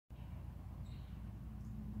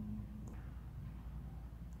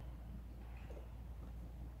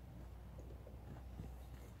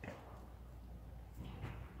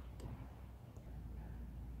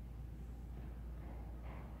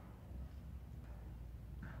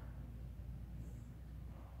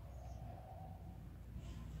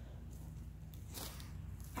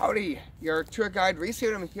Howdy, your tour guide Reese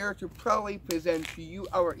here. I'm here to proudly present to you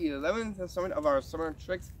our 11th installment of our summer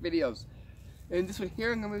tricks videos. In this one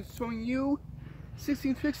here, I'm going to be showing you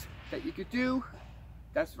 16 tricks that you could do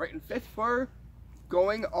that's right and fit for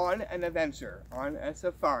going on an adventure, on a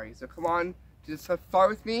safari. So come on to the safari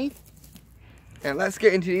with me, and let's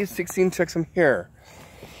get into these 16 tricks from here.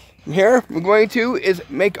 From here, we're going to is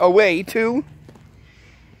make our way to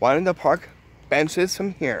one of the park benches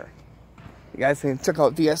from here. You guys can check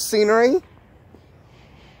out the scenery.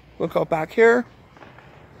 Look out back here.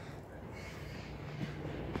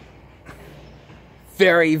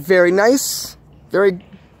 Very, very nice. Very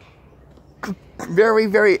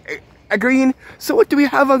green. So what do we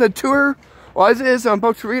have on the tour? Well, as it is, I'm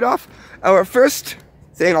about to read off our first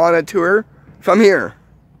thing on the tour from here.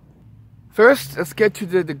 First, let's get to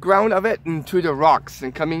the ground of it and to the rocks.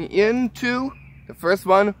 And coming into the first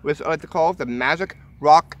one, which I like to call the magic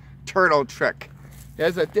rock turtle trick.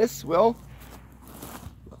 Here's what this will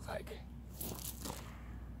look like.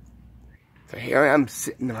 So here I am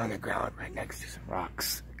sitting on the ground right next to some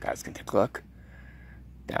rocks. You guys can take a look.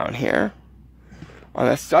 Down here, on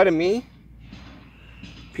the side of me,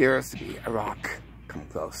 appears to be a rock. Come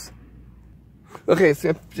close. Okay,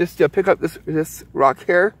 so just pick up this rock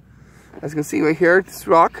here. As you can see right here, this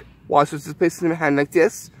rock. Watch, just place it in my hand like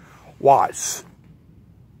this. Watch.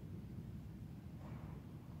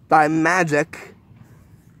 By magic,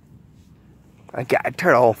 I get a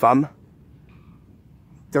turtle from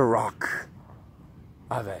the rock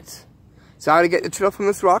of it. So how to get the turtle from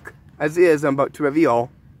this rock? As is, I'm about to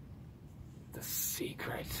reveal the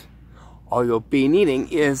secret. All you'll be needing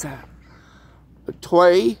is a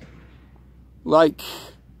toy-like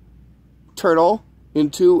turtle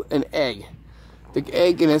into an egg. The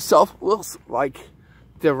egg in itself looks like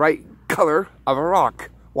the right color of a rock.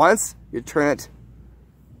 Once you turn it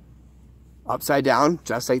upside down,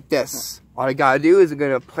 just like this. All I gotta do is I'm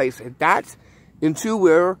gonna place that into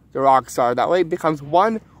where the rocks are. That way it becomes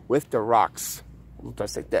one with the rocks.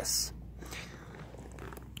 Just like this.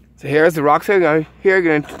 So here's the rocks. Here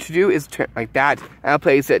going to do is turn like that, and I'll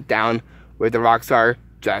place it down where the rocks are,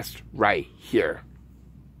 just right here.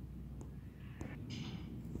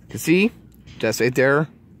 You can see, just right there,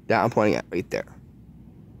 that I'm pointing at right there.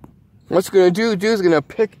 What you're gonna do is gonna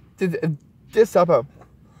pick this up,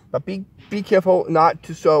 but be careful not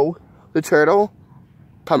to show the turtle.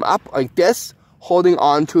 Come up like this, holding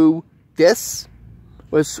on to this,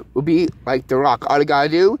 which will be like the rock. All you gotta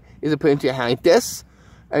do is put it into your hand like this,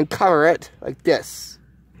 and cover it like this.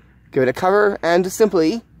 Give it a cover, and just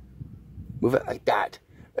simply move it like that.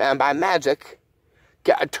 And by magic,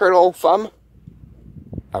 get a turtle from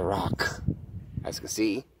a rock. As you can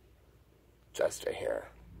see, just right here.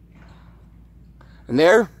 And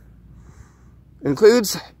there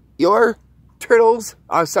includes your turtles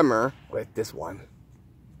of summer with this one.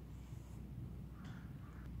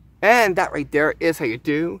 And that right there is how you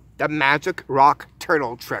do the magic rock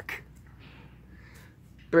turtle trick.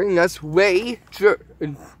 Bringing us way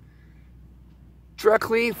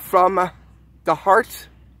directly from the heart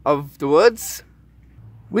of the woods,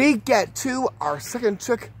 we get to our second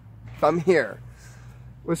trick from here,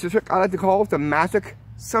 which is a trick I like to call the magic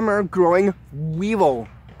summer growing weevil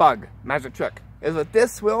bug magic trick. Is what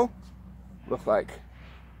this will look like.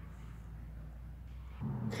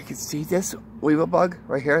 You can see this weevil bug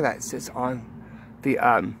right here that sits on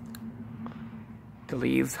the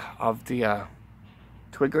leaves of the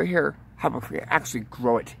twig right here. How about we actually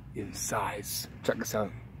grow it in size? Check this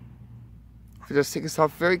out. If you just take this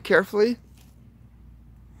off very carefully,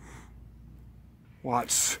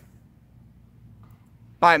 watch.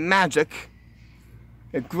 By magic,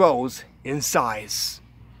 it grows in size.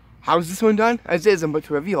 How is this one done? As is, I'm about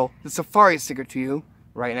to reveal the safari secret to you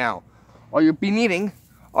right now. All you'll be needing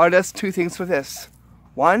are just two things for this.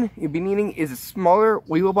 One, you'll be needing is a smaller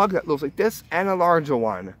weevil bug that looks like this, and a larger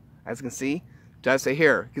one. As you can see, just right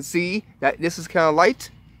here. You can see that this is kind of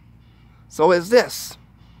light. So is this.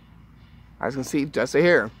 As you can see, just right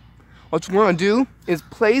here. What you want to do is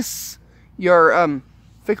place your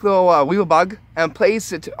thick little weevil bug and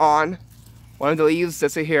place it on one of the leaves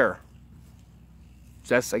just right here.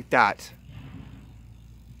 Just like that.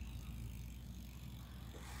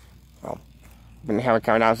 Well, I'm going to have it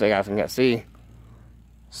count down so you guys can see.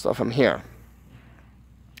 So from here,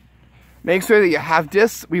 make sure that you have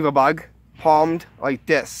this weevil bug palmed like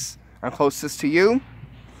this. And closest to you,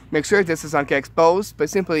 make sure this is not get exposed by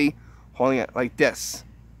simply holding it like this.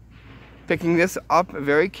 Picking this up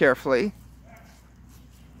very carefully,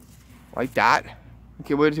 like that.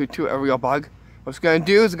 Okay, we're going to a real bug. What it's going to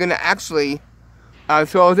do is it's going to actually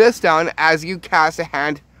throw this down as you cast a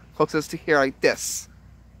hand closest to here like this.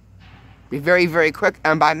 be very, very quick,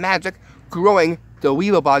 and by magic, growing the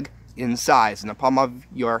weevil bug in size in the palm of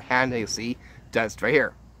your hand, you see, just right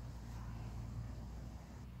here.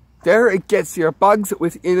 There it gets your bugs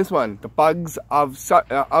within this one, the bugs of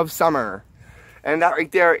summer. And that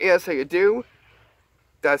right there is how you do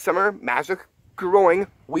the summer magic growing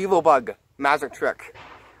weevil bug magic trick.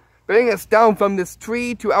 Bringing us down from this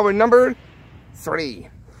tree to our number 3.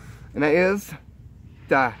 And that is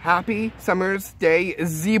the Happy Summer's Day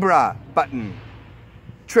Zebra button.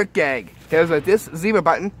 Trick gag. Here's what this zebra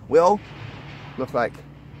button will look like.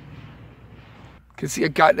 You can see I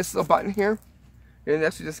got this little button here. And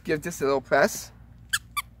next we just give this a little press.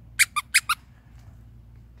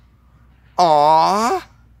 Aww.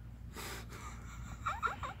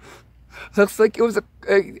 Looks like it was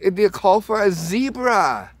it'd be a call for a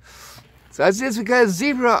zebra. So as is, we got a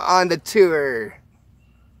zebra on the tour.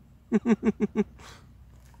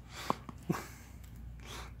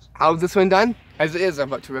 How's this one done? As it is, I'm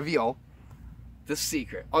about to reveal the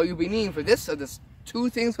secret. All you'll be needing for this are just 2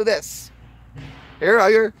 things for this. Here are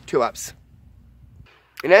your tulips.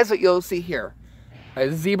 And that's what you'll see here.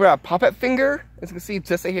 A zebra puppet finger, as you can see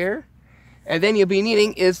just right here. And then you'll be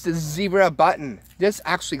needing is the zebra button. This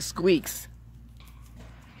actually squeaks.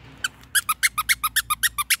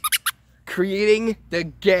 Creating the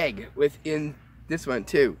gag within this one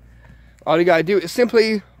too. All you gotta do is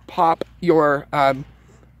simply pop your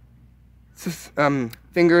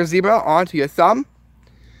finger zebra onto your thumb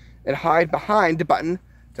and hide behind the button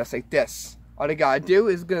just like this. All you gotta do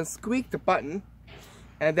is gonna squeak the button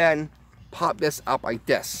and then pop this up like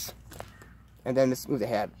this. And then just move the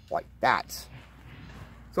head like that.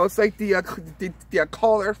 So it's like the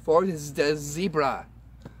collar for the zebra.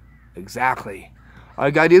 Exactly. All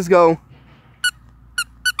you gotta do is go,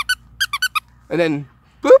 and then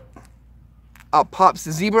boop, up pops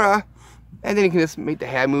the zebra, and then you can just make the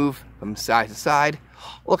head move from side to side,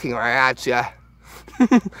 looking right at ya.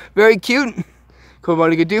 Very cute. Cool.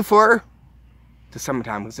 What you could do for the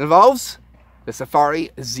summertime, which involves the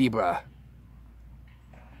safari zebra.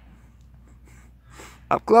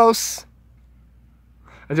 Up close.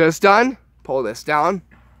 After it's done, pull this down,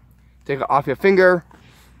 take it off your finger,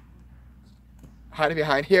 hide it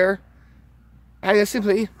behind here, and then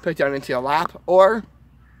simply put it down into your lap or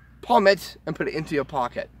palm it and put it into your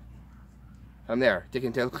pocket. From there, take a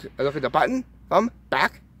look at the button from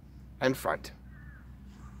back and front.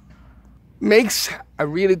 Makes a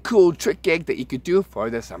really cool trick gag that you could do for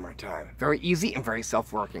the summertime. Very easy and very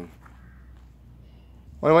self-working.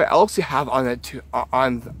 What else you have on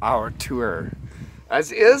our tour?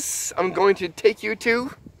 As is, I'm going to take you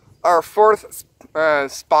to our 4th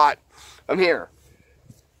spot from here.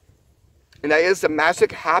 And that is the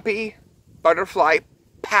Magic Happy Butterfly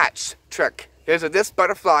Patch trick. Here's what this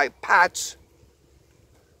butterfly patch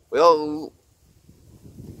will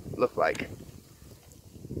look like.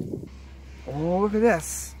 Oh, look at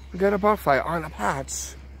this. We got a butterfly on a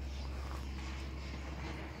patch.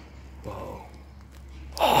 Whoa.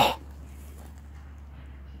 Oh.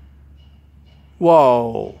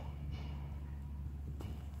 Whoa.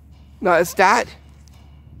 Now is that?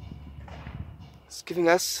 It's giving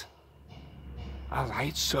us a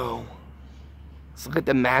light show. Let's look at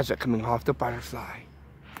the magic coming off the butterfly.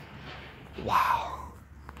 Wow.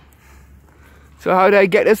 So how did I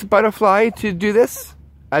get this butterfly to do this?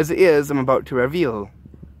 As it is, I'm about to reveal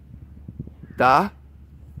the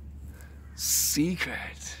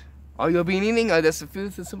secret. All you'll be needing are just a few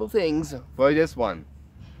simple things for this one.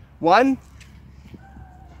 One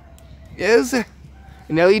is an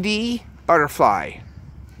LED butterfly. You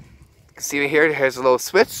can see right here, it has a little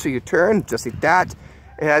switch, so you turn just like that.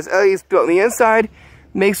 It has LEDs built on the inside,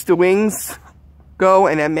 makes the wings go,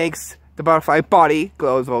 and then makes the butterfly body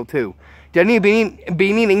glow as well too. You don't need to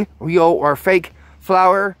be needing real or fake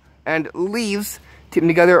flower and leaves, tape them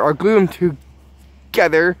together or glue them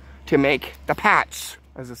together to make the patch,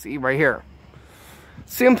 as you see right here.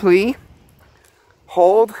 Simply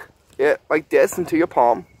hold it like this into your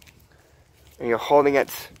palm, and you're holding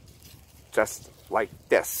it just like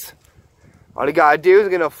this. All you gotta do is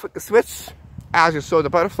you're gonna flick the switch as you show the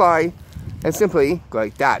butterfly, and simply go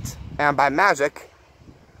like that. And by magic,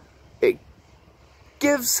 it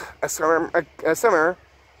gives a summer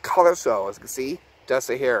color show, as you can see, just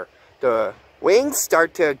right here. The wings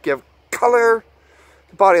start to give color,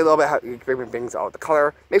 the body a little bit, brings out the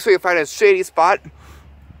color. Make sure you find a shady spot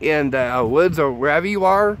in the woods or wherever you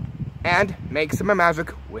are, and make some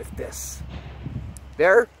magic with this.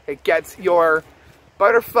 There, it gets your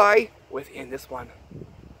butterfly within this one.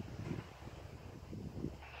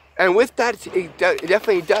 And with that, it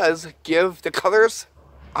definitely does give the colors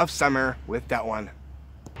of summer with that one.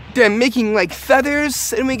 Then making like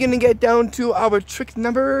feathers, and we're gonna get down to our trick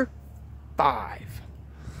number 5.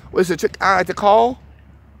 What's the trick I like to call?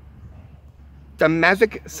 The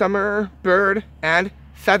magic summer bird and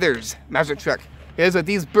feathers magic trick. Here's what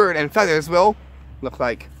these bird and feathers will look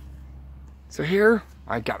like. So here,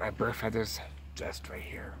 I got my bird feathers just right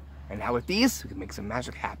here. And now with these, we can make some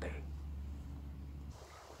magic happen.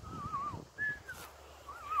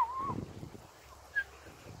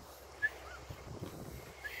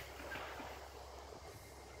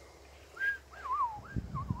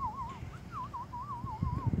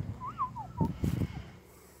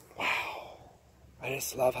 I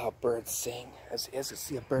just love how birds sing. As you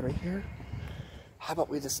see a bird right here. How about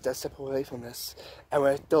we just step away from this, and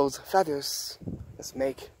with those feathers, let's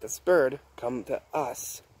make this bird come to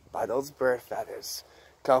us by those bird feathers.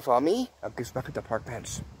 Come follow me, I'll get you back at the park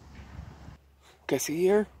bench. Okay, see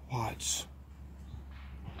here? Watch.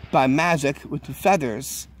 By magic, with the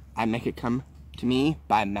feathers, I make it come to me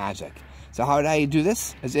by magic. So how did I do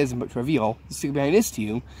this? As is but to reveal the secret behind this to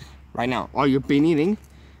you right now. All you'll be needing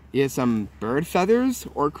is some bird feathers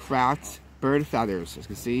or craft bird feathers. As you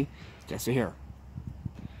can see, just here.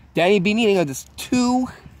 Then you'll be needing just 2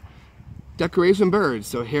 decoration birds.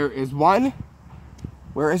 So here is one.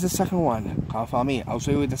 Where is the second one? Come follow me. I'll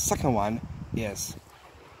show you where the second one is.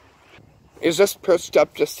 It's just perched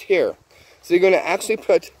up just here. So you're going to actually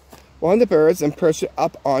put one of the birds and perch it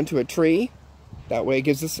up onto a tree. That way it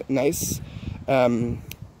gives us a nice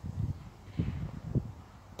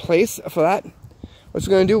place for that. What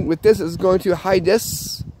you're going to do with this is going to hide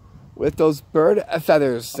this with those bird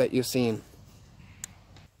feathers that you've seen.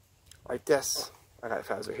 Like this. I got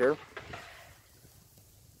feathers right here.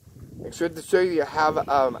 Make sure to show you have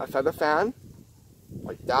a feather fan.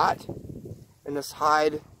 Like that. And just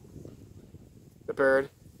hide the bird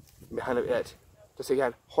behind it. Just so you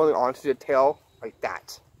can holding on to the tail like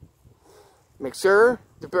that. Make sure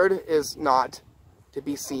the bird is not to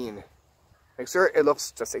be seen. Make sure it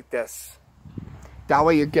looks just like this. That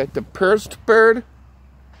way you get the perched bird,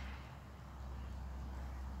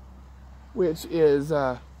 which is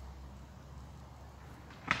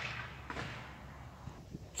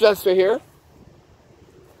just right here.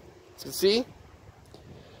 So see?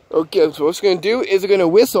 Okay, so what we're going to do is we're going to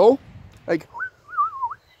whistle like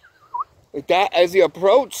that as you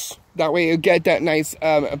approach. That way you get that nice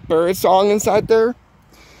bird song inside there.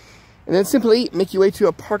 And then simply make your way to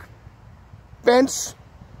a park bench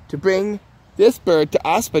to bring this bird to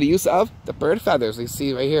us by the use of the bird feathers you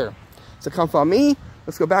see right here. So come follow me.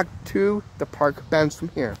 Let's go back to the park bench from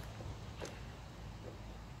here.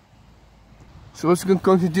 So what you're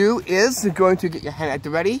going to do is you're going to get your hand at the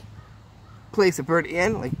ready, place a bird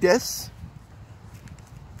in like this,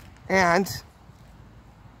 and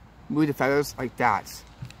move the feathers like that.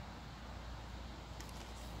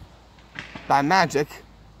 By magic,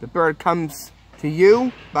 the bird comes to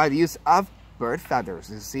you by the use of bird feathers.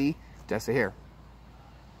 You see, just here.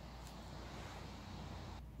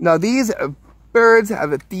 Now these birds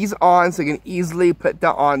have these on, so you can easily put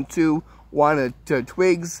that onto one of the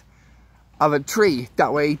twigs of a tree.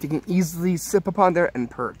 That way you can easily sit upon there and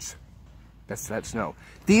perch. Just to let you know.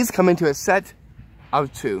 These come into a set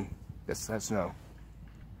of 2. Just to let you know.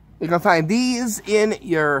 You can find these in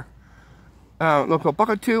your local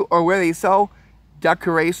bucket too, or where they sell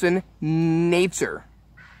decoration nature.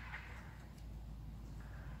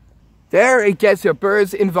 There it gets your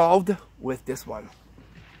birds involved with this one.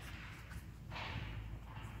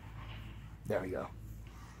 There we go.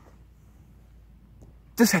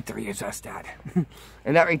 Just had to readjust that.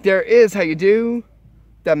 And that right there is how you do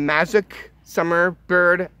the magic summer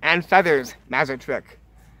bird and feathers magic trick.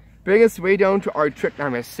 Bring us way down to our trick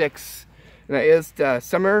number 6. And that is the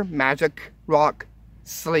summer magic rock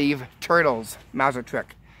sleeve turtles magic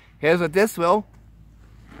trick. Here's what this will.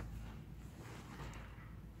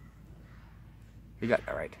 You got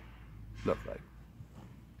that right. Look like.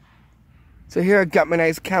 So here I got my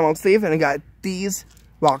nice camel sleeve, and I got these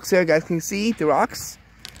rocks here. You guys can see the rocks.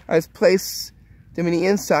 I just place them in the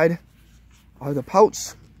inside of the pouch,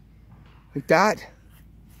 like that.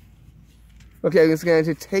 Okay, I'm just going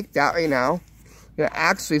to take that right now.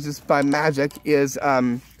 Actually, just by magic, is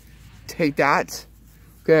take that.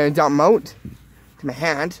 I'm going to dump them out to my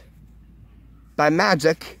hand. By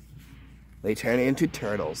magic, they turn into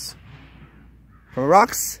turtles. From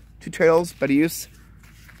rocks to turtles by the use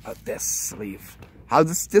of this sleeve.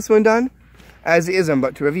 How's this one done? As it isn't,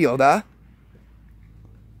 but to reveal the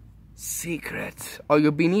secret. All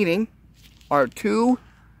you'll be needing are 2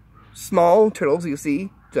 small turtles you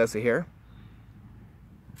see just here.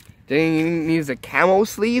 Then you need a camo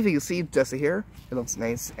sleeve you see just here. It looks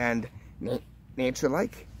nice and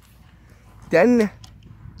nature-like. Then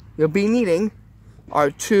you'll be needing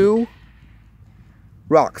our 2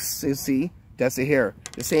 rocks. You see, just here,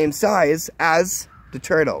 the same size as the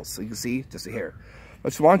turtles. So you can see just here.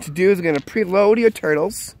 What you want to do is you're going to preload your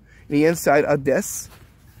turtles in the inside of this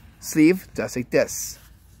sleeve, just like this.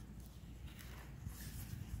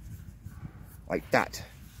 Like that.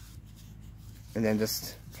 And then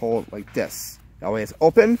just hold it like this. That way it's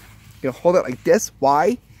open. You'll hold it like this.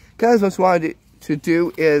 Why? Because what you want to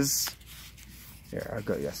do is, here, I'll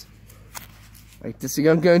go, yes. Like this, what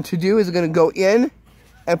I'm going to do is I'm going to go in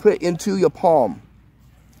and put it into your palm.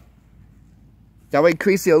 That way it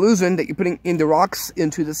creates the illusion that you're putting in the rocks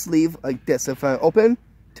into the sleeve like this. If I open,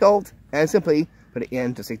 tilt, and simply put it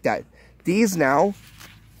in just like that. These now,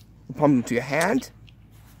 palm into your hand,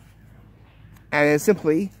 and then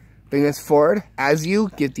simply bring this forward as you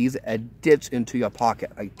get these a ditch into your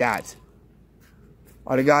pocket like that.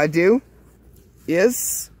 All you gotta do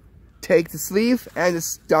is take the sleeve and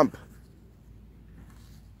just dump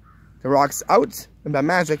the rocks out, and by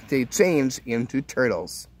magic they change into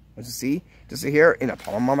turtles. As you see, just here in the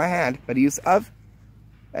palm of my hand, by the use of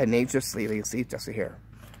a nature sleeve. You see, just here.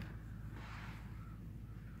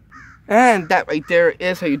 And that right there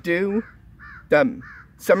is how you do the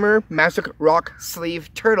Summer Magic Rock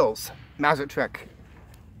Sleeve Turtles magic trick.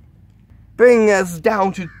 Bringing us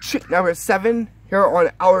down to trick number 7 here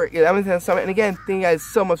on our 11th installment. And again, thank you guys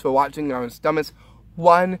so much for watching our installments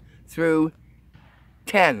 1 through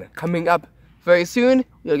 10. Coming up very soon,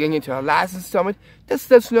 we are getting into our last installment. Just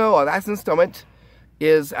to let you know, our last installment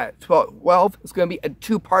is at 12. It's going to be a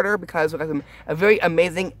 2-parter because we got some a very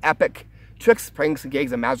amazing, epic tricks, pranks, and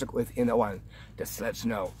gags, and magic within the one. Just to let you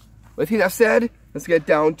know. With that said, let's get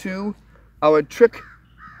down to our trick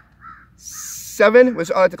 7,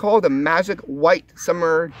 which I like to call the Magic White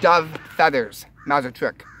Summer Dove Feathers magic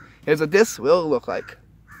trick. Here's what this will look like.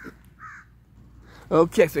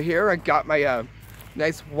 Okay, so here I got my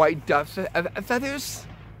nice white dove feathers.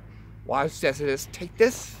 Watch this. I just take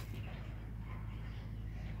this.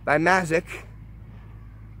 By magic,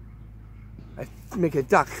 I make a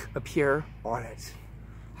duck appear on it.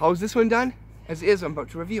 How is this one done? As is, I'm about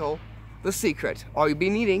to reveal the secret. All you'll be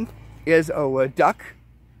needing is a duck.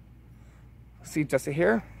 See just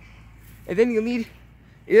here. And then you'll need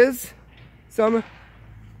is some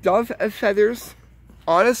dove feathers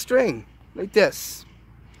on a string, like this.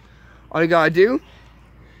 All you gotta do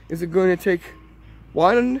is you're going to take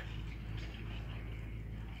one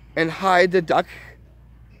and hide the duck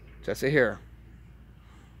just here.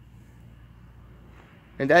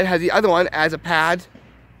 And then has the other one as a pad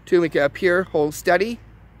to make it appear, hold steady,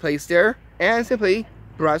 place there, and simply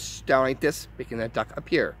brush down like this, making the duck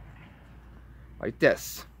appear. Like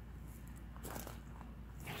this.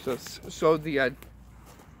 So the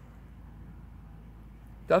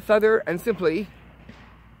feather, and simply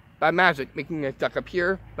by magic making a duck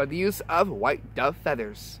appear by the use of white dove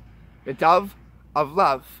feathers. The dove of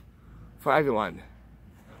love for everyone,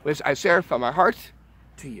 which I share from my heart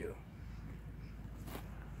to you.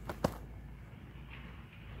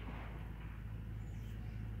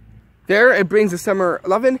 There, it brings the summer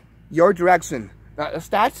lovin' your direction. Not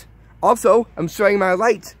just that, also, I'm showing my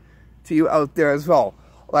light to you out there as well.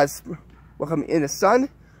 Let's welcome in the sun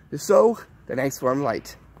to show the nice warm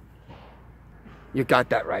light. You got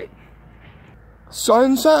that right.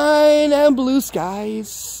 Sunshine and blue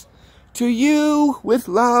skies, to you with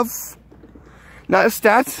love. Not just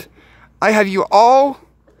that, I have you all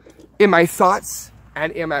in my thoughts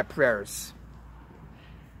and in my prayers.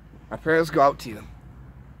 My prayers go out to you.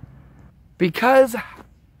 Because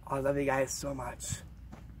I love you guys so much.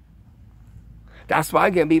 That's why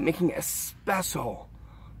I'm going to be making a special,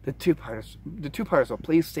 the two-parters, so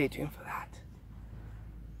please stay tuned for that.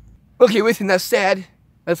 Okay, with that said,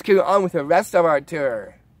 let's get on with the rest of our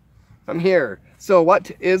tour from here. So what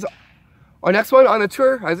is our next one on the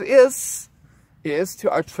tour, as it is to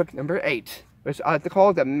our trick number 8, which I like to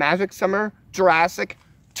call the Magic Summer Jurassic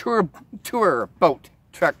Tour Boat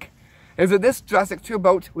trick. And so this Jurassic Tour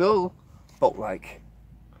Boat will boat like.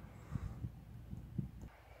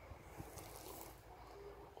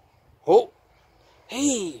 Oh,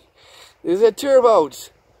 hey, there's a tour boat.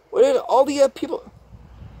 Where did all the people?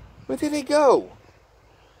 Where did they go?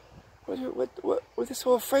 What are they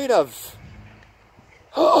so afraid of?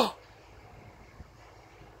 Oh,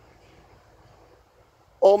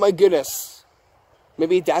 oh my goodness.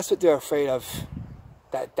 Maybe that's what they're afraid of.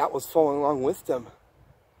 That was following along with them.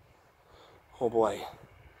 Oh boy.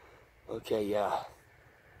 Okay, yeah.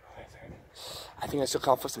 I think I should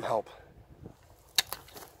call for some help.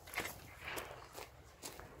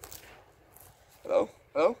 Hello?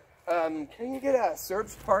 Hello? can you get a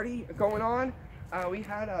search party going on? We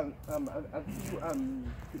had a few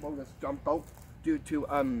people just jumped out due to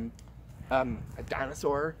a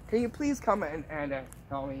dinosaur. Can you please come and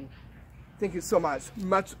help me? Thank you so much.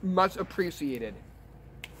 Much appreciated.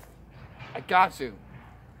 I got you.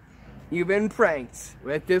 You've been pranked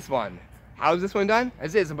with this one. How's this one done?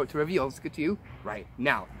 As is about to reveal. Let's get to you right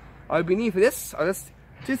now. All you need for this are just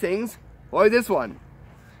two things, or this one.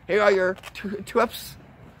 Here are your two ups.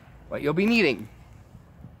 What you'll be needing.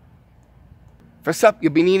 First up,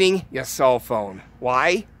 you'll be needing your cell phone.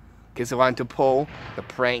 Why? Because I want to pull the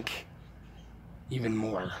prank even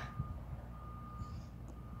more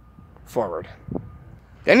forward.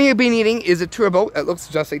 Then you'll be needing is a tour boat that looks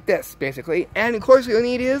just like this, basically. And of course, what you'll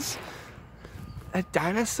need is a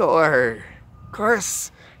dinosaur. Of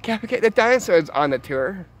course, can't forget the dinosaurs on the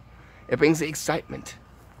tour. It brings the excitement.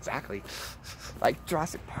 Exactly. Like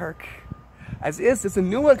Jurassic Park. As is, there's a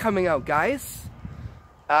new one coming out, guys.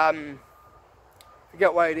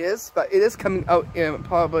 Forget what it is, but it is coming out in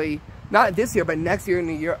probably, not this year, but next year in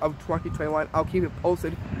the year of 2021. I'll keep it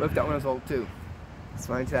posted with that one as well, too. Just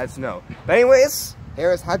wanted to let you know. But anyways,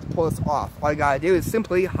 here's how to pull this off. All you gotta do is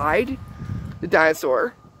simply hide the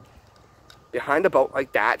dinosaur behind the boat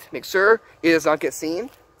like that. Make sure it does not get seen.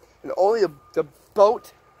 And only the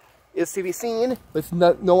boat is to be seen with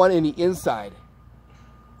no one in the inside.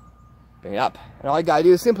 Bring it up. And all you gotta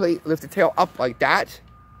do is simply lift the tail up like that,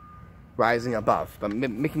 rising above. But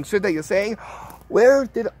making sure that you're saying, where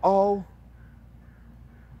did all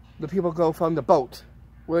the people go from the boat?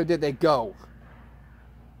 Where did they go?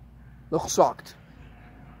 Look shocked.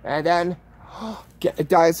 And then get a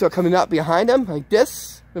dinosaur coming up behind them like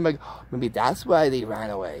this. I'm like, maybe that's why they ran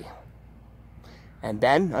away. And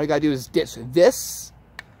then all you gotta do is ditch this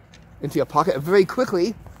into your pocket very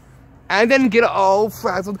quickly, and then get it all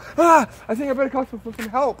frazzled. I think I better call for some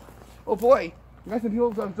help. Oh boy, you got some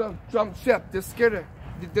people jumped ship. They're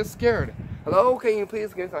scared. Hello, can you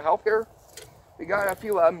please get some help here? We got a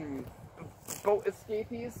few boat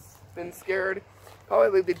escapees. Been scared.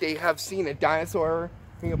 Probably they have seen a dinosaur.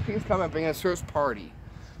 Can you please come and bring a search party?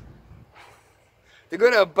 They're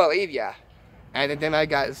gonna believe ya. And then you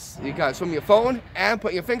gotta show me your phone and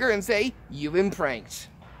put your finger and say, you've been pranked.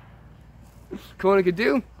 Cool, what you could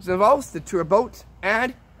do is involves the tour boat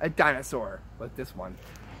and a dinosaur, like this one.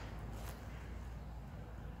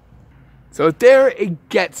 So there it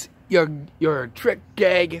gets your trick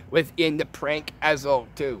gag within the prank as well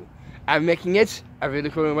too. I'm making it a really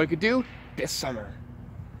cool one what you could do this summer.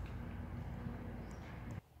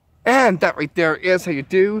 And that right there is how you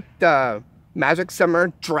do the Magic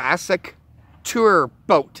Summer Jurassic Tour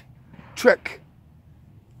Boat Trick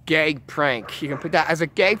Gag Prank. You can put that as a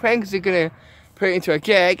gag prank because you're going to put it into a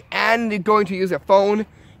gag and you're going to use your phone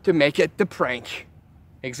to make it the prank.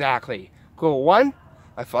 Exactly. Cool one,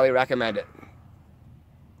 I fully recommend it.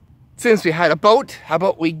 Since we had a boat, how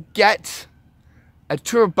about we get a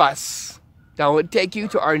tour bus that will take you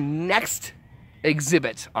to our next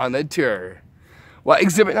exhibit on the tour. What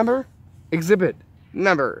exhibit number? Exhibit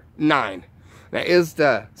number 9. That is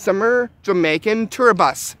the Summer Jamaican Tour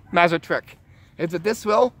Bus Magic Trick. It's what this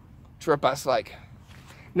will tour bus like.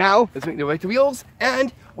 Now, let's make the way to wheels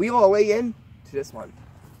and wheel our way in to this one.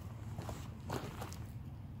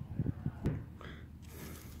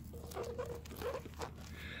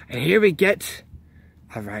 And here we get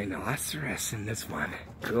a rhinoceros in this one.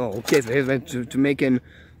 Cool. Okay, so here's my Jamaican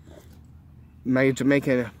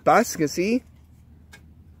bus. You can see.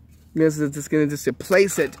 This is just gonna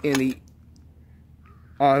place it in the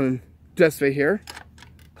just right here,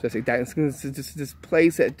 just like that. It's gonna just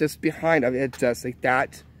place it just behind of it, just like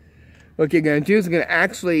that. What you're gonna do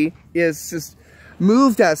is just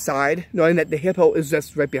move that side, knowing that the hippo is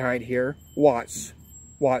just right behind here. Watch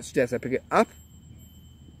this. I pick it up,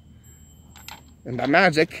 and by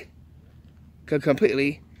magic, could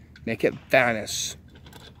completely make it vanish.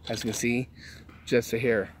 As you can see, just right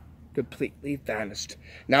here. Completely vanished.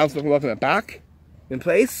 Now it's looking it back in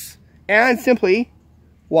place and simply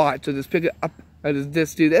watch. So just pick it up, I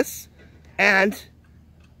just do this and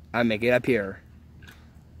I make it up here.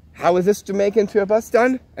 How is this Jamaican tour bus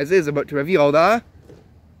done? As it is about to reveal the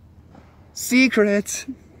secret.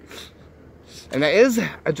 And that is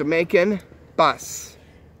a Jamaican bus.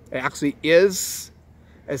 It actually is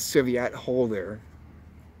a serviette holder.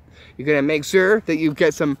 You're gonna make sure that you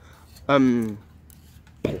get some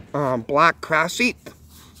black craft sheet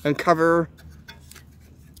and cover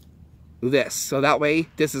this, so that way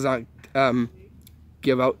this does not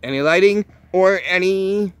give out any lighting or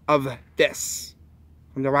any of this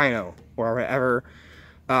from the rhino or whatever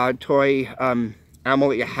toy animal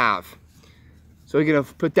that you have. So we're gonna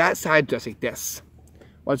put that side just like this.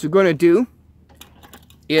 What you're gonna do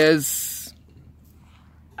is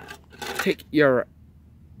take your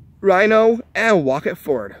rhino and walk it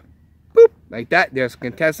forward. Boop, like that. There's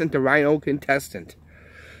contestant, the rhino contestant.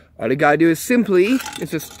 All you gotta do is simply,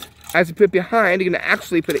 it's just, as you put it behind, you're gonna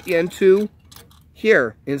actually put it into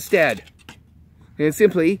here instead. And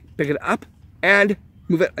simply pick it up and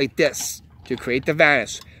move it like this to create the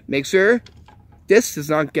vanish. Make sure this does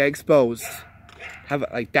not get exposed. Have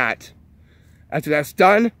it like that. After that's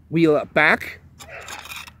done, wheel it back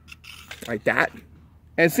like that.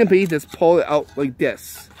 And simply just pull it out like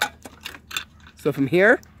this. So from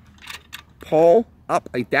here, pull up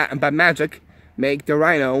like that, and by magic, make the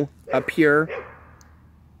rhino appear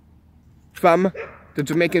from the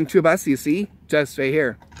Jamaican tour bus you see just right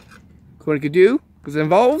here. What you can do, because it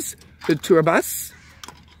involves the tour bus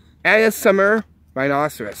and a summer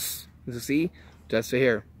rhinoceros. As you see, just right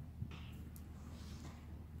here.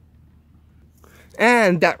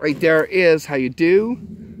 And that right there is how you do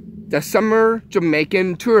the summer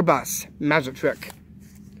Jamaican tour bus magic trick.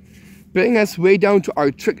 Bringing us way down to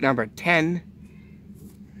our trick number 10.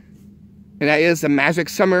 And that is the magic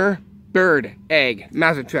summer bird egg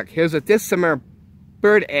magic trick. Here's what this summer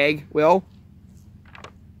bird egg will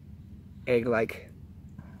egg like.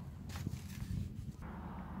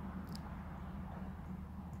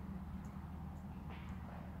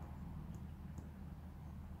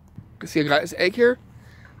 You see I got this egg here,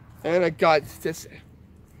 and I got this.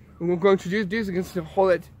 What we're going to do is going to hold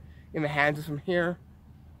it in the hand just from here.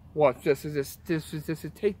 Watch this. Just to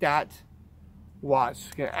take that. Watch.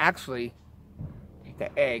 You're gonna actually take the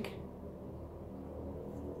egg,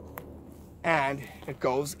 and it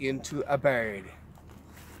goes into a bird.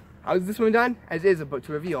 How is this one done? As is about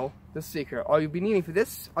to reveal the secret. All you'll be needing for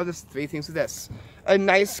this are just 3 things for this: a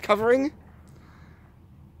nice covering,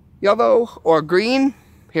 yellow or green.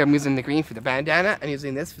 Here I'm using the green for the bandana and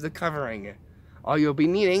using this for the covering. All you'll be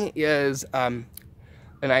needing is a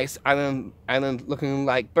nice island looking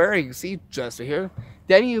like bird you can see just right here.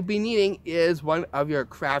 Then you'll be needing is one of your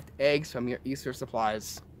craft eggs from your Easter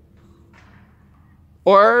supplies.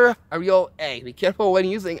 Or a real egg. Be careful when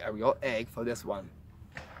using a real egg for this one.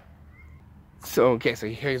 So okay, so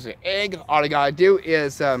here's the egg. All I gotta do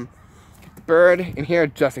is get the bird in here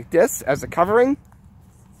just like this as a covering.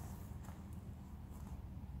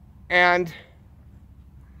 And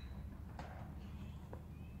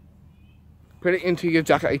put it into your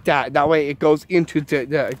jacket like that. That way it goes into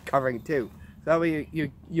the covering too. That way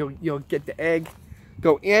you'll get the egg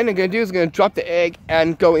go in. And gonna do is gonna drop the egg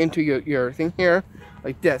and go into your thing here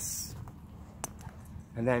like this.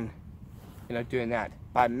 And then doing that.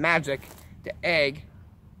 By magic, the egg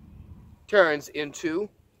turns into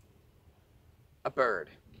a bird.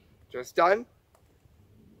 Just done.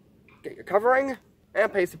 Get your covering and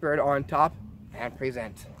place the bird on top and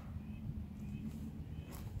present.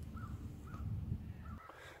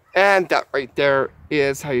 And that right there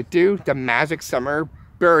is how you do the magic summer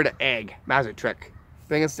bird egg magic trick.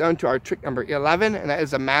 Bring us down to our trick number 11, and that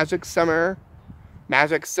is a magic summer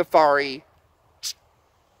magic safari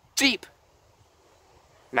Jeep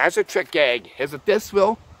magic trick egg. Here's what this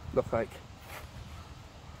will look like.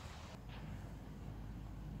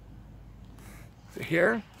 So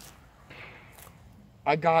here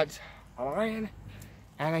I got a lion,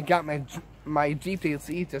 and I got my Jeep you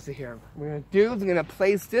see just here. What we're gonna do is we're gonna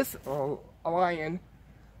place this lion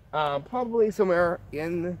probably somewhere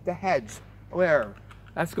in the hedge. Where?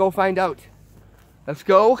 Let's go find out. Let's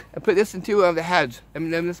go and put this into the hedge,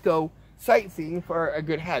 and then let's go sightseeing for a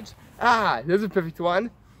good hedge. Ah, this is a perfect one.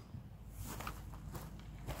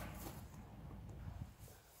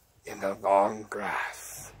 In the long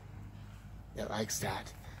grass. It likes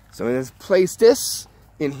that. So I'm gonna place this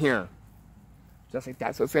in here. Just like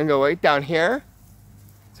that. So it's gonna go right down here.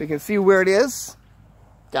 So you can see where it is.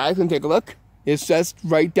 Guys, can take a look. It's just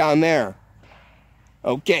right down there.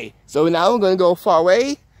 Okay, so now we're gonna go far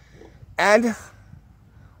away, and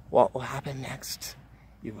what will happen next?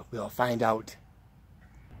 You will find out.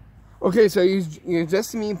 Okay, so you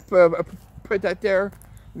just see me put that there.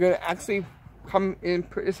 We're gonna actually come in,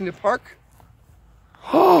 put this in the park.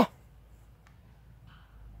 Oh!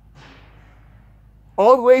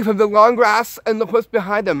 All the way from the long grass, and look what's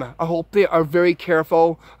behind them. I hope they are very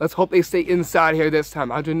careful. Let's hope they stay inside here this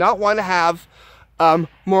time. I do not want to have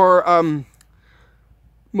more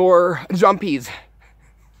jumpies.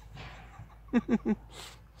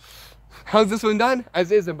 How's this one done?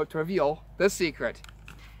 As is, but to reveal the secret.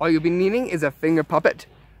 All you'll be needing is a finger puppet,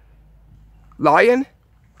 lion,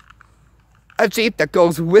 a Jeep that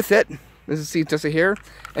goes with it. This is just here.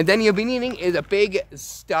 And then you'll be needing is a big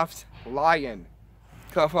stuffed lion.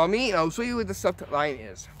 Come follow me and I'll show you where the stuffed lion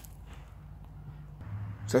is.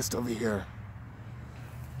 Just over here.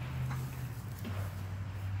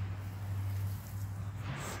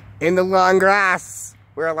 In the long grass,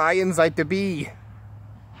 where lions like to be.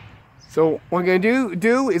 So what we're gonna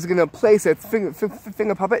do is gonna place a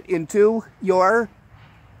finger puppet into your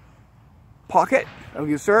pocket of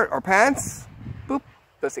your shirt or pants. Boop,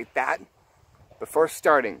 just like that. Before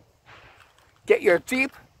starting, get your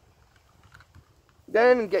Jeep.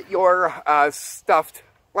 Then get your stuffed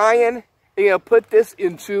lion. And you'll put this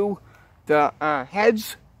into the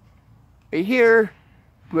hedge right here,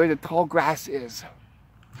 where the tall grass is.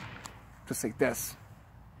 Just like this.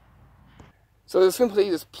 So simply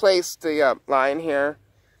just place the line here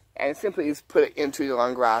and simply just put it into the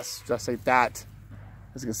long grass just like that.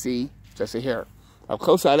 As you can see, just right here. I'll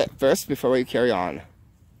close at it first before we carry on.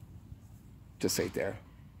 Just right there.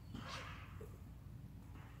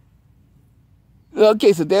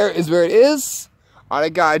 Okay, so there is where it is. All I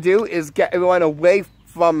gotta do is get everyone away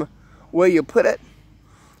from where you put it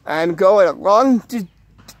and go at a long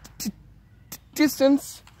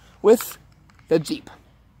distance with the Jeep.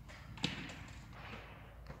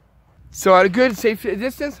 So at a good safe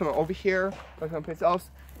distance from over here or someplace else,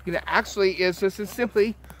 you're gonna actually is just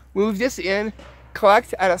simply move this in,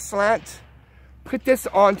 collect at a slant, put this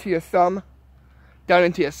onto your thumb, down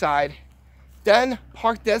into your side, then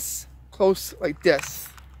park this close like this,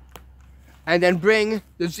 and then bring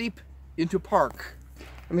the Jeep into park.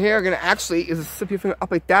 From here, I'm gonna actually is slip your finger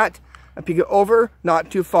up like that and pick it over,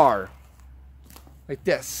 not too far, like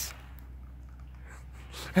this.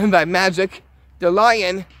 And by magic, the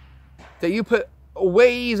lion that you put a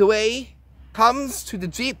ways away comes to the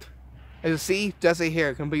Jeep. As you see, just right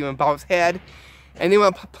here, gonna be on Bob's head, and they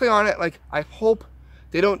want to play on it like I hope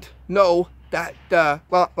they don't know that the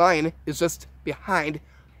lion is just behind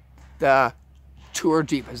the tour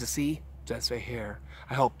Jeep. As you see, just right here.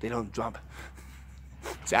 I hope they don't jump.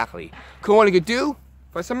 Exactly. Cool one you could do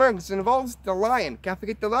for summer because it involves the lion. Can't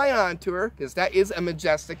forget the lion on tour because that is a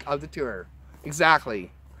majestic of the tour.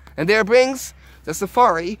 Exactly. And there brings the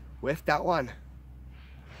safari with that one.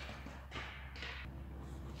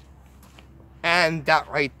 And that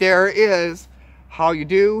right there is how you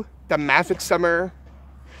do the Magic Summer,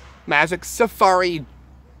 Magic Safari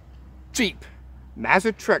Jeep,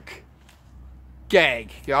 Magic Trick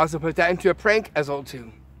Gag. You also put that into a prank as well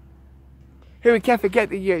too. Here we can't forget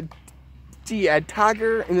the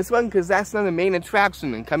tiger in this one because that's not the main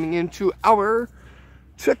attraction. And coming into our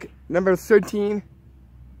trick number 13.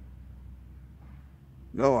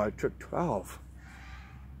 No, trick 12.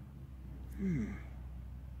 I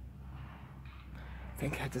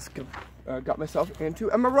think I just got myself into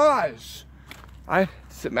a mirage.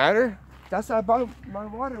 Does it matter? That's why I brought my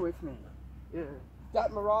water with me. Yeah.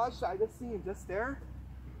 That mirage I just seen just there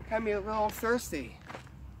had me a little thirsty,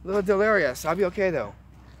 a little delirious. I'll be okay though.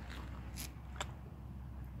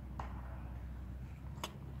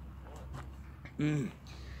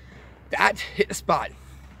 That hit the spot.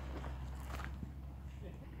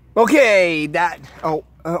 Okay, that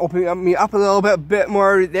opening me up a little bit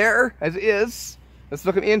more there as it is. Let's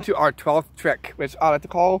look into our 12th trick, which I like to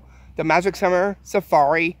call the Magic Summer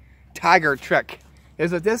Safari Tiger Trick.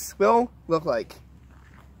 Here's what this will look like.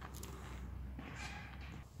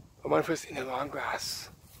 I want to put in the long grass.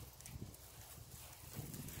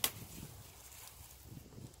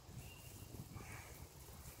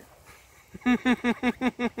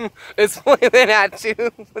 It's pointing at you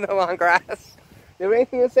for the long grass. Do you have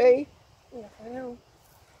anything to say? Yes, I know.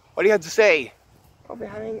 What do you have to say? I'll be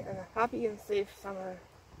having a happy and safe summer.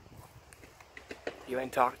 You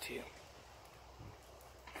ain't talk to you.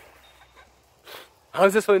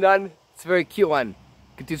 How's this one done? It's a very cute one.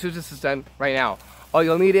 This is done right now. All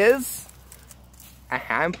you'll need is a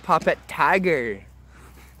hand puppet tiger.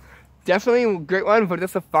 Definitely a great one for the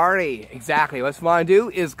safari. Exactly. What you want to do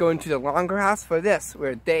is go into the long grass for this,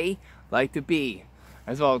 where they like to be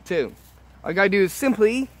as well too. All you gotta do is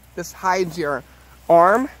simply just hide your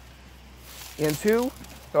arm into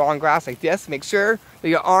the long grass like this. Make sure that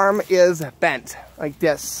your arm is bent like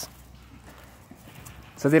this,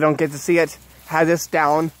 so they don't get to see it. Have this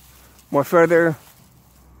down more further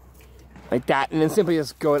like that, and then simply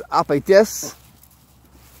just go up like this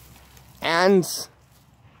and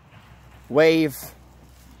wave,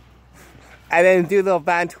 and then do a little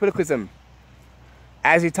ventriloquism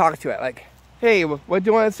as you talk to it, like, hey, what do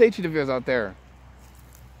you want to say to the viewers out there?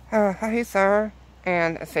 Hey sir,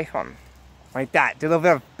 and a safe one. Like that. Do a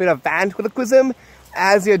little bit of ventriloquism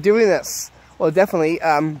as you're doing this. Well, definitely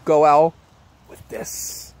go well with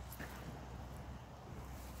this.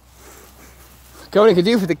 What you can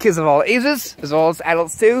do for the kids of all ages, as well as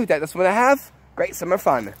adults too, that just want to have great summer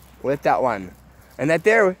fun with that one. And that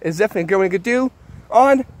there is definitely a good one you could do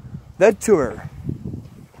on the tour.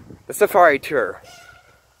 The safari tour.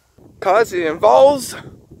 Cause it involves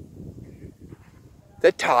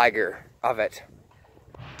the tiger of it.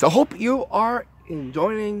 So hope you are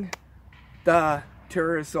enjoying the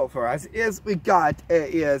tour so far. As is, we got,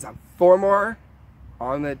 it is 4 more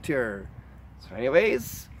on the tour. So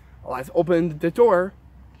anyways, let's open the door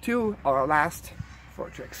to our last 4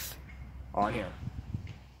 tricks on here.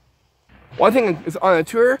 One thing is on the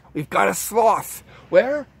tour, we've got a sloth.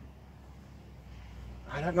 Where?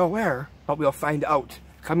 I don't know where, but we'll find out.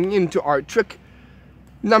 Coming into our trick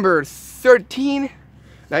number 13.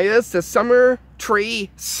 Now is the summer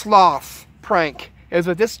tree sloth prank. Here's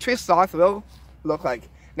what this tree sloth will look like.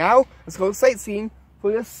 Now, let's go sightseeing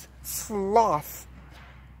for this sloth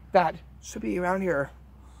that should be around here.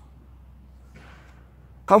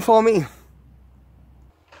 Come follow me.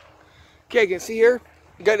 Okay, you can see here.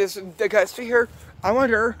 You got this tree here. I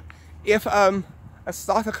wonder if a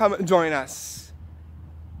sloth will come and join us.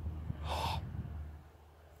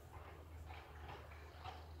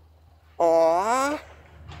 Aww.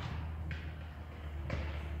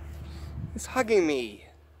 It's hugging me.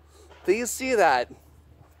 Do you see that?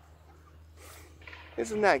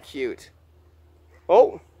 Isn't that cute?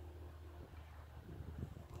 Oh.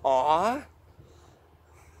 Aww.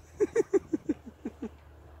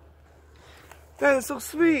 That is so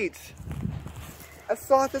sweet. A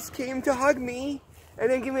sloth just came to hug me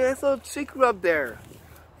and then give me a nice little cheek rub there.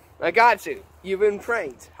 I got you. You've been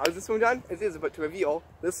pranked. How's this one done? It is about to reveal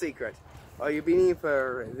the secret. All you've been needing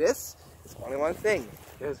for this is only one thing.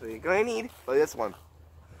 Here's what you're going to need for this one.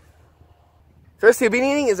 First thing you'll be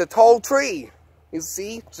needing is a tall tree. You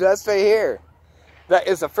see, just right here. That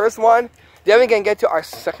is the first one. Then we're going to get to our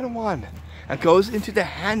second one. It goes into the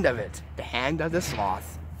hand of it. The hand of the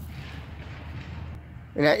sloth.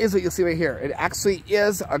 And that is what you'll see right here. It actually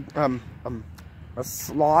is a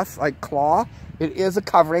sloth-like claw. It is a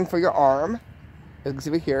covering for your arm. You can see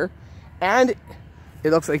right here. And it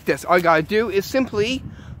looks like this. All you gotta do is simply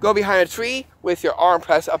go behind a tree with your arm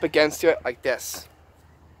pressed up against it like this.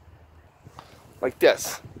 Like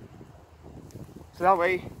this. So that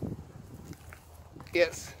way,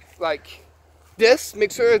 it's like this.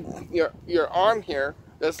 Make sure your arm here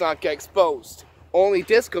does not get exposed. Only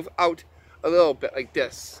this goes out a little bit like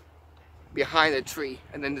this behind the tree,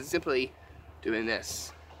 and then just simply doing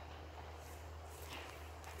this.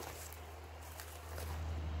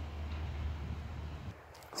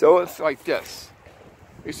 So it's like this,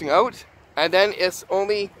 reaching out, and then it's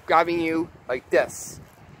only grabbing you like this,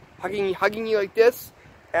 hugging you like this,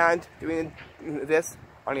 and doing this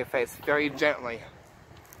on your face very gently.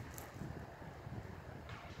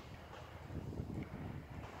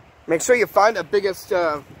 Make sure you find the biggest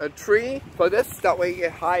a tree for this, that way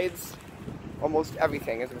it hides almost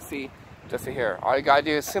everything, as you can see just here. All you gotta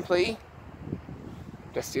do is simply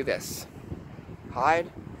just do this. Hide,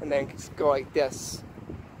 and then just go like this.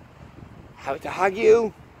 Have it to hug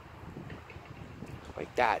you,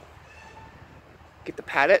 like that. Get to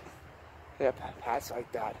pat it, and it pats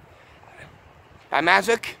like that. By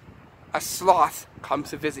magic, a sloth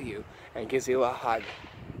comes to visit you and gives you a hug.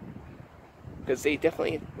 Because they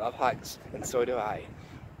definitely love hugs, and so do I.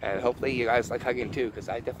 And hopefully you guys like hugging too, because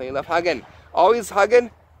I definitely love hugging. Always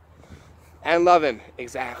hugging and loving,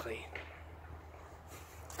 exactly.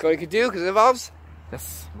 That's what you can do, because it involves the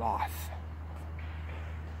sloth.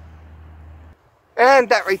 And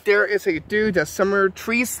that right there is how you do the summer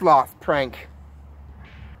tree sloth prank.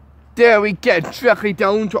 There we get directly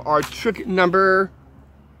down to our trick number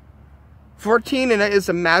 14, and that is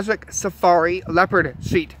the magic safari leopard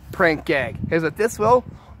sheet prank gag. Here's what this will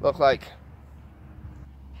look like.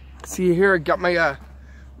 See here, I got my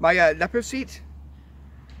leopard sheet.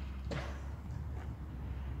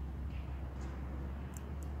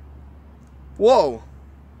 Whoa!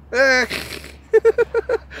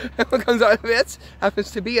 What comes out of it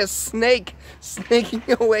happens to be a snake snaking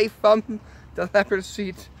away from the leopard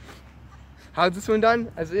sheet. How's this one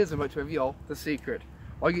done? As it is about to reveal the secret.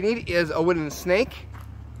 All you need is a wooden snake.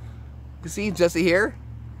 You see, just here.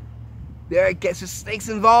 There, it gets your snakes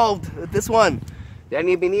involved with this one. Then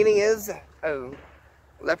you'll be needing is a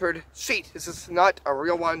leopard sheet. This is not a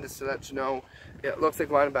real one, just to let you know. It looks like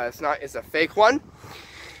one, but it's not. It's a fake one.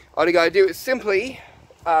 All you gotta do is simply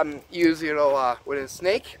use your little wooden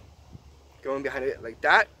snake, going behind it like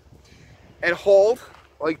that, and hold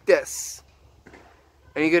like this.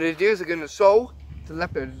 And you're gonna do is you're gonna sew the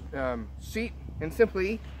leopard sheet and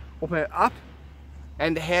simply open it up,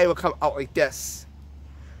 and the head will come out like this.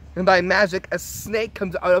 and by magic, a snake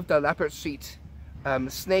comes out of the leopard sheet,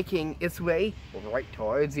 snaking its way right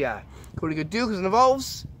towards you. What you could do, because it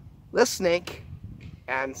involves this snake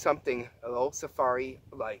and something a little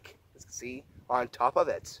safari-like, as you can see, on top of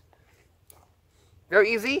it.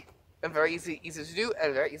 Very easy, and very easy to do,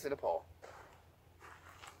 and very easy to pull.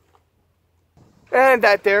 And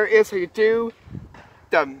that there is how you do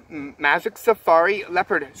the Magic Safari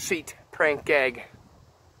Leopard Sheet prank gag.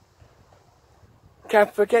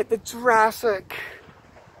 Can't forget the Jurassic,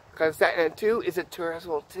 because that in it too is a tour as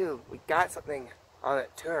well too. We got something on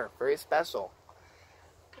that tour, very special.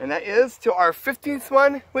 And that is to our 15th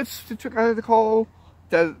one, which I call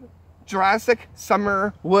the Jurassic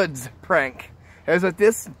Summer Woods prank. Here's what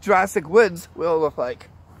this Jurassic Woods will look like.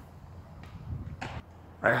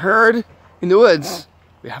 I heard in the woods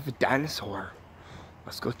we have a dinosaur.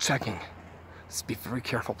 Let's go checking. Let's be very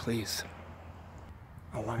careful, please.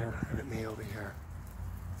 I wonder if it may over here.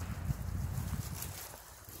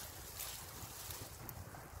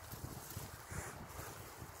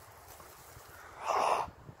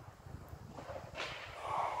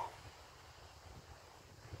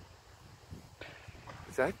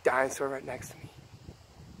 Is that a dinosaur right next to me?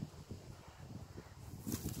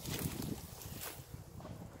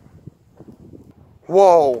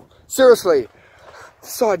 Whoa, seriously,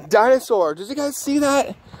 saw a dinosaur. Did you guys see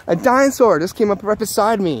that? A dinosaur just came up right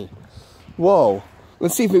beside me. Whoa,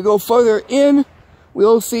 let's see if we go further in,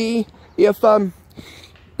 we'll see if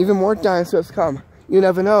even more dinosaurs come. You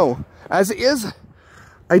never know. As it is,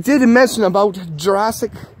 I did mention about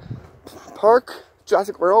Jurassic Park,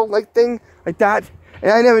 Jurassic World like thing, like that,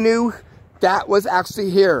 and I never knew that was actually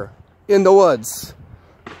here in the woods.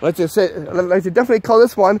 Let's just say, I'd like to definitely call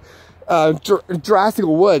this one Jurassic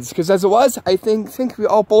Woods, because as it was, I think we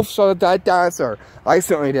all both saw that dinosaur. I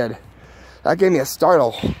certainly did. That gave me a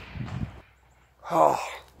startle. Oh.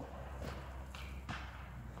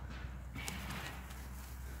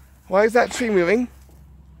 Why is that tree moving?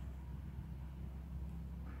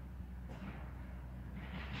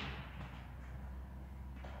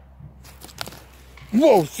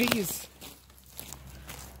 Whoa, jeez.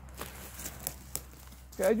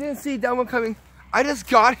 I didn't see that one coming. I just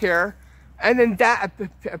got here, and then that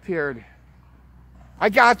appeared. I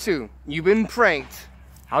got to. You've been pranked.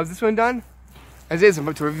 How's this one done? As is, I'm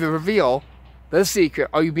about to reveal the secret.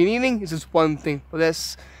 All you've been eating is just one thing for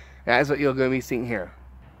this. And that is what you're going to be seeing here.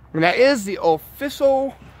 And that is the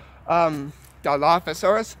official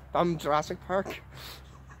Dilophosaurus from Jurassic Park.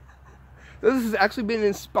 This has actually been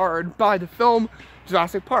inspired by the film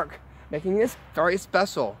Jurassic Park, making this very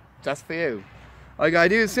special just for you. All you gotta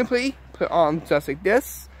do is simply put on just like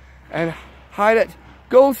this and hide it.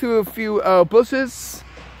 Go through a few bushes,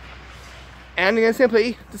 and you're gonna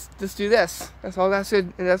simply just do this. That's all that's it,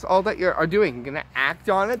 and that's all that you are doing. You're gonna act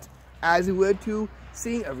on it as you would to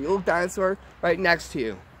seeing a real dinosaur right next to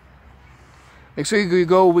you. Make sure you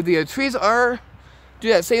go with the trees are. Do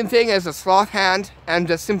that same thing as a sloth hand, and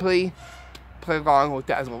just simply play along with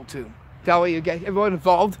that as well too. That way you get everyone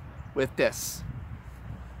involved with this.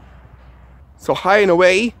 So hiding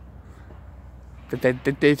away,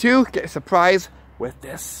 they too get a surprise with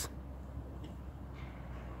this.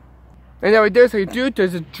 And now right there's how you do.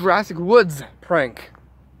 There's a Jurassic Woods prank.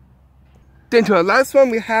 Then to our last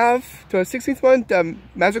one we have, to our 16th one, the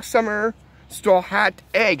Magic Summer Straw Hat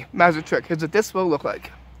Egg Magic Trick. Here's what this will look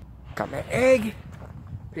like. Got my egg,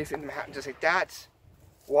 paste it in my hat just like that.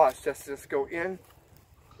 Watch, just go in.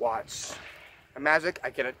 Watch. A magic, I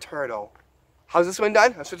get a turtle. How's this one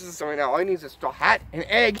done? I'll show you this one right now. All you need is a straw hat, an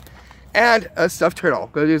egg, and a stuffed turtle.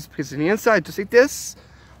 Go to place it in the inside, just like this.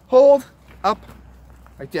 Hold up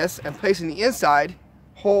like this, and place it in the inside.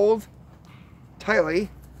 Hold tightly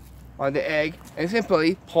on the egg, and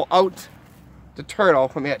simply pull out the turtle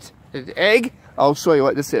from it. The egg, I'll show you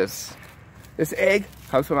what this is. This egg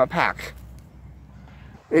comes from a pack.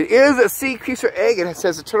 It is a sea creature egg, and it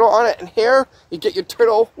says a turtle on it, and here you get your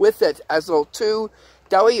turtle with it as a little too.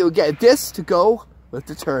 That way you'll get this to go with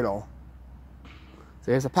the turtle.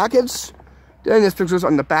 So here's a package. Then there's pictures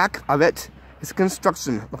on the back of it. It's a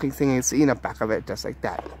construction looking thing you see in the back of it, just like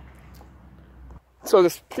that. So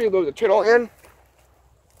just preload the turtle in.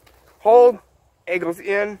 Hold, egg goes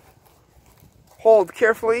in. Hold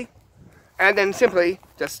carefully, and then simply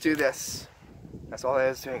just do this. That's all it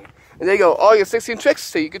is doing. And there you go, all your 16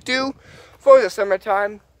 tricks that you could do for the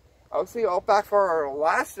summertime. I'll see you all back for our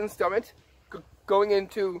last installment, going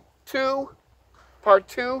into part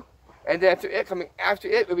 2, and then coming after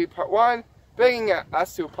it will be part 1, bringing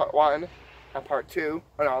us to part 1 and part 2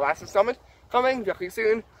 on our last installment, coming very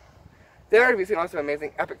soon. There will be seeing lots of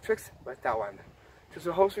amazing epic tricks with that one. This is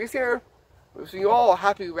your host Reese here, Wishing you all a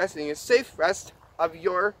happy resting and safe rest of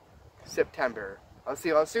your September. I'll see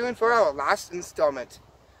you all soon for our last installment.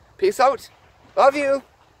 Peace out. Love you.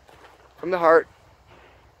 From the heart.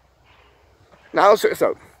 Now let's check this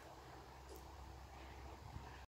out.